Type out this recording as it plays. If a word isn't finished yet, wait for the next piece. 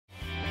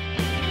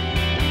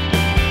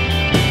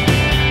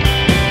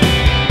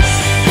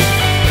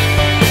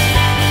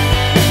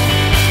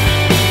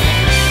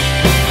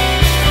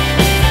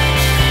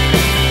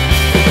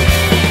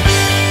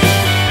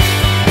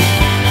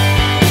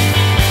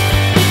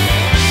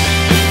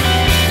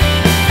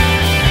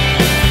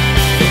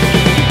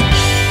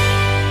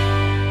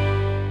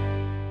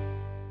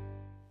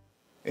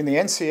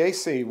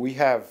NCAC, we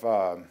have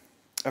a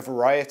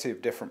variety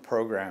of different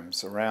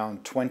programs,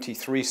 around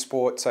 23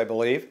 sports, I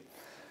believe,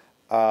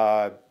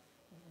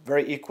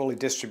 very equally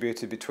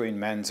distributed between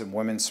men's and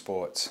women's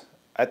sports.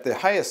 At the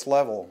highest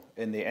level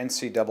in the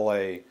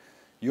NCAA,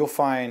 you'll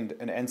find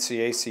an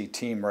NCAC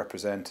team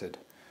represented.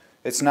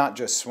 It's not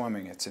just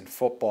swimming, it's in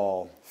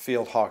football,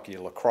 field hockey,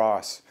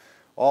 lacrosse.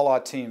 All our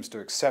teams do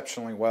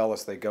exceptionally well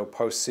as they go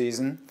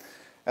postseason.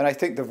 And I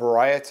think the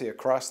variety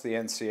across the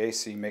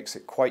NCAC makes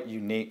it quite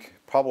unique,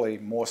 probably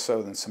more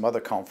so than some other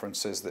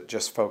conferences that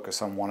just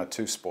focus on one or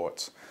two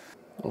sports.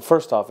 Well,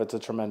 first off, it's a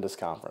tremendous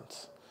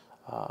conference.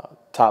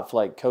 Top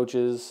flight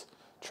coaches,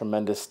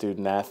 tremendous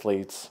student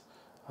athletes,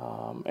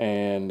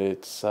 and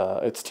it's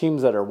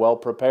teams that are well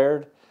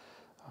prepared.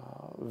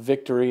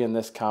 Victory in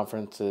this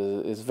conference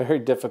is very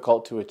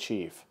difficult to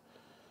achieve.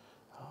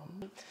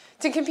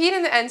 To compete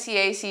in the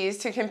NCAC is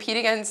to compete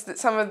against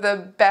some of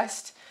the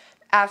best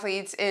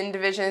athletes in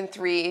Division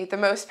III, the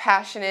most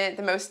passionate,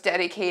 the most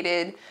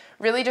dedicated,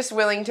 really just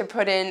willing to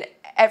put in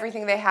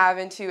everything they have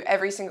into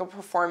every single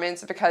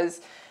performance because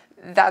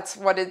that's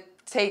what it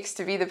takes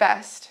to be the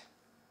best.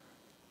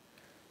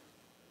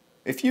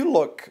 If you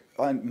look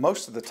on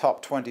most of the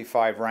top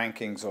 25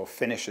 rankings or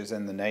finishes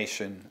in the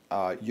nation,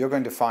 you're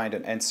going to find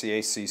an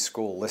NCAC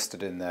school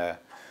listed in there.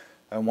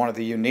 And one of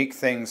the unique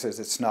things is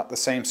it's not the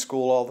same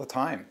school all the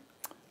time.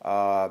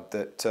 Our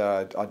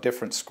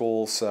different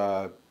schools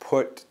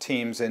put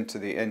teams into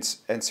the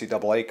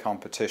NCAA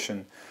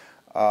competition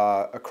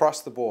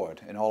across the board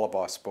in all of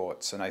our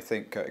sports, and I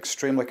think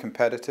extremely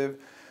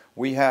competitive.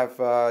 We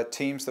have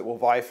teams that will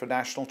vie for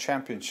national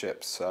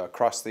championships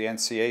across the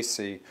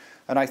NCAC,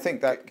 and I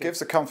think that gives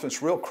the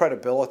conference real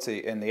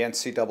credibility in the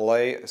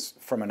NCAA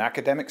from an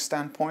academic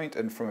standpoint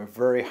and from a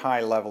very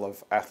high level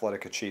of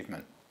athletic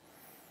achievement.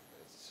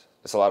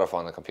 It's a lot of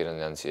fun to compete in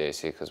the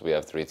NCAC because we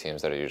have 3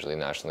 teams that are usually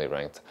nationally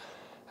ranked,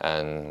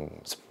 and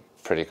it's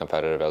pretty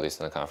competitive, at least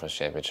in the conference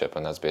championship,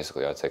 and that's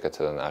basically our ticket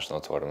to the national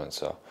tournament,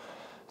 so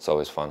it's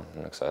always fun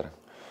and exciting.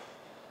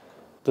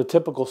 The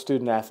typical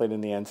student athlete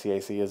in the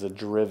NCAC is a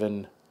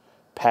driven,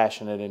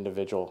 passionate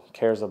individual,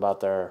 cares about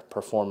their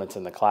performance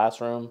in the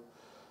classroom,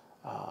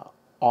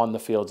 on the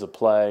fields of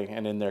play,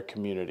 and in their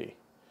community.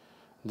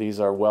 These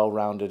are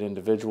well-rounded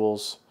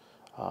individuals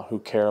who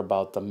care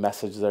about the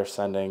message they're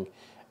sending,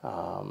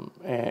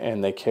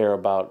 and they care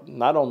about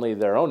not only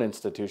their own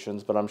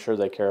institutions, but I'm sure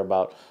they care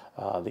about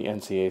the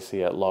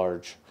NCAC at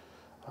large.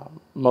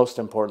 Most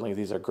importantly,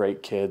 these are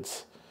great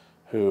kids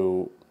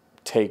who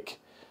take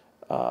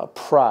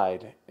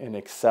pride in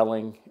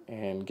excelling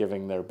and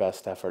giving their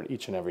best effort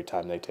each and every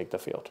time they take the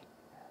field.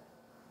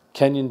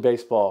 Kenyon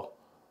Baseball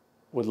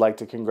would like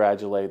to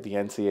congratulate the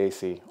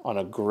NCAC on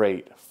a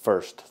great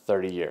first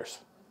 30 years.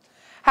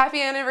 Happy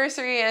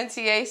anniversary,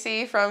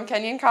 NCAC, from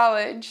Kenyon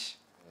College.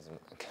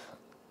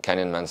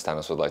 Kenyon Men's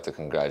Tennis would like to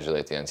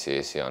congratulate the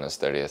NCAC on its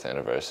 30th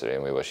anniversary,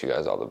 and we wish you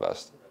guys all the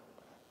best.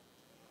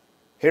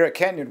 Here at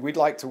Kenyon, we'd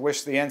like to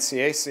wish the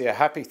NCAC a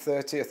happy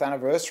 30th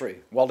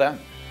anniversary. Well done.